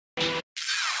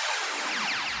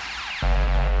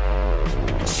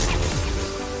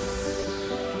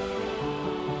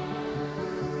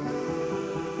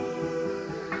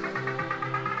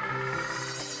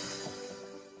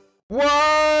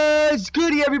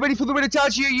Alrighty, everybody, for the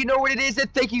Itachi here, you know what it is,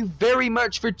 and thank you very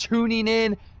much for tuning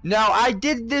in. Now, I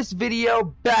did this video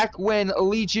back when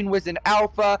Legion was in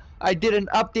alpha. I did an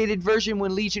updated version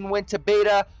when Legion went to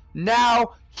beta.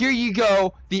 Now, here you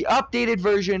go, the updated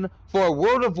version for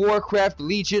World of Warcraft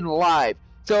Legion Live.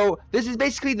 So, this is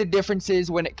basically the differences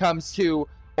when it comes to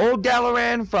old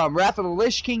Dalaran from Wrath of the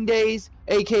Lich King days,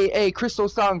 aka Crystal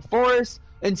Song Forest,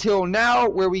 until now,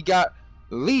 where we got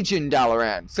Legion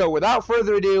Dalaran. So without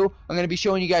further ado, I'm going to be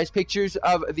showing you guys pictures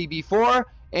of the before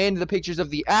and the pictures of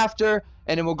the after,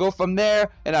 and then we'll go from there,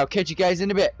 and I'll catch you guys in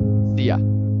a bit. See ya.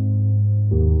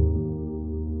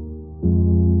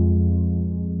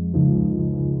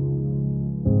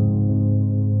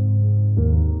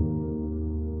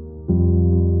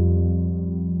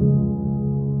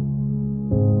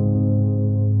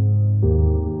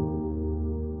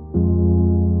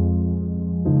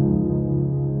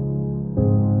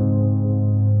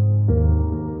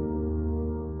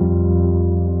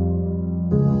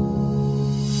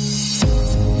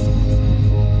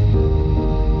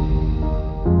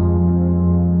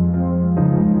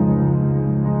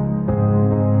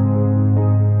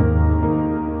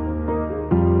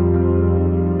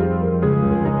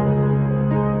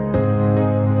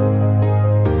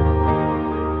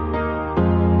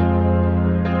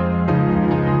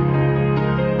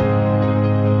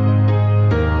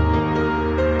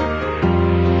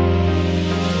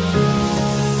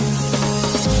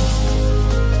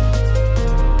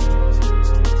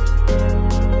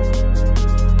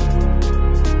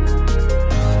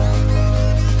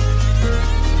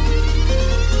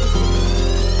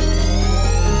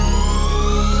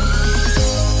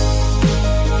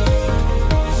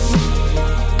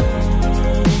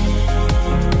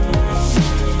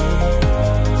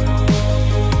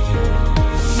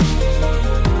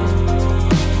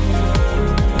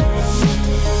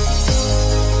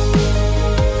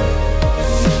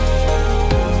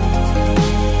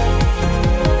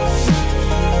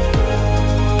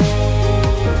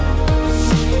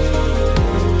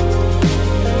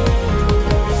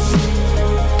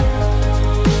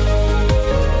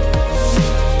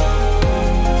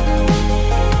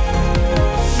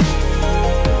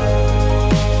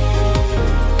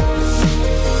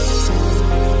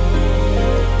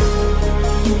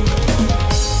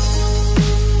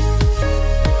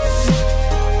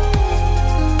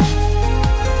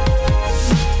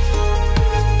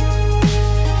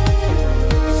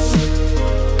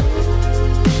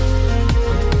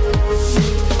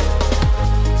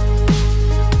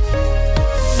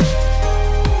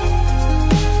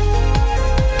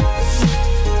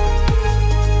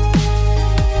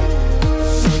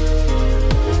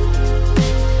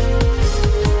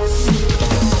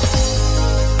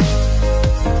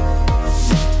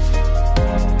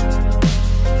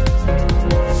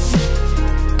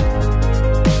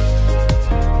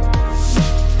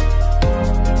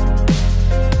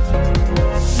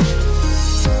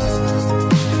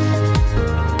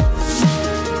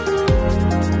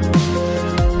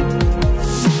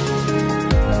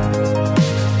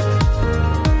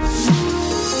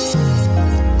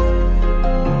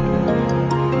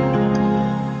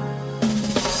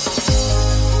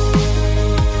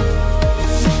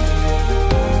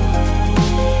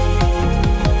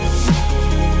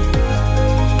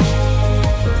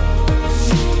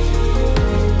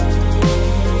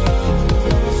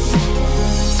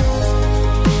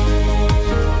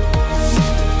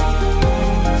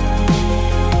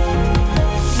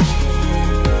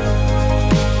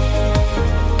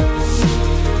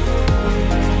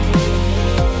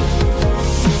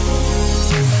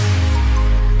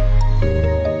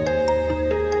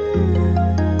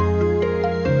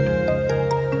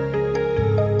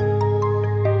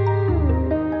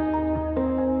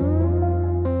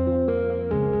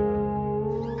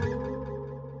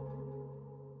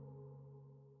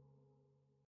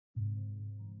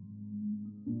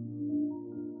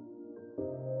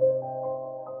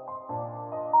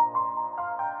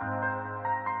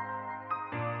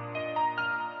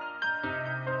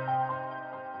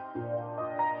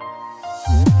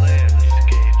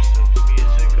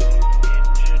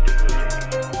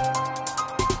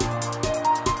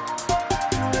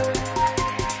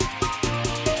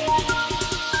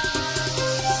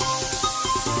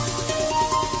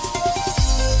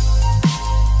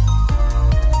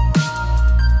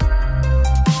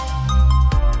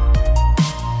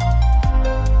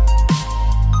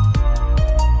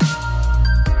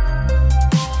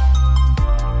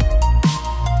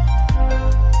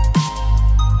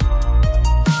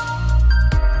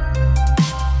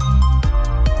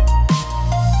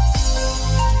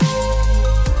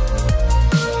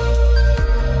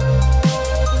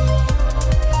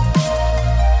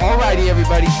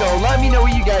 everybody. So let me know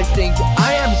what you guys think.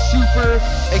 I am super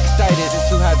excited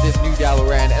to have this new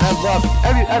Dalaran, and I love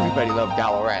everybody loved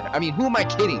Dalaran. I mean, who am I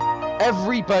kidding?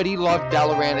 Everybody loved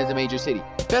Dalaran as a major city.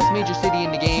 Best major city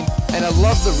in the game, and I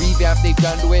love the revamp they've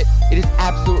done to it. It is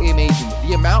absolutely amazing.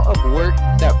 The amount of work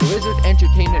that Blizzard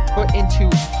Entertainment put into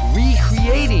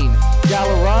recreating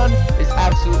Dalaran is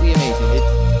absolutely amazing.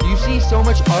 You see so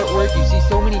much artwork, you see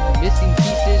so many missing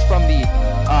pieces from the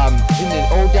in the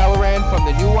old Dalaran, from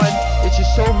the new one. It's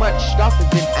just so much stuff has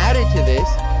been added to this.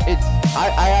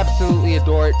 I absolutely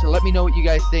adore it. So let me know what you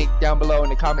guys think down below in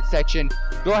the comment section.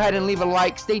 Go ahead and leave a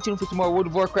like. Stay tuned for some more World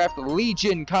of Warcraft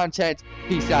Legion content.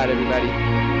 Peace out,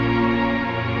 everybody.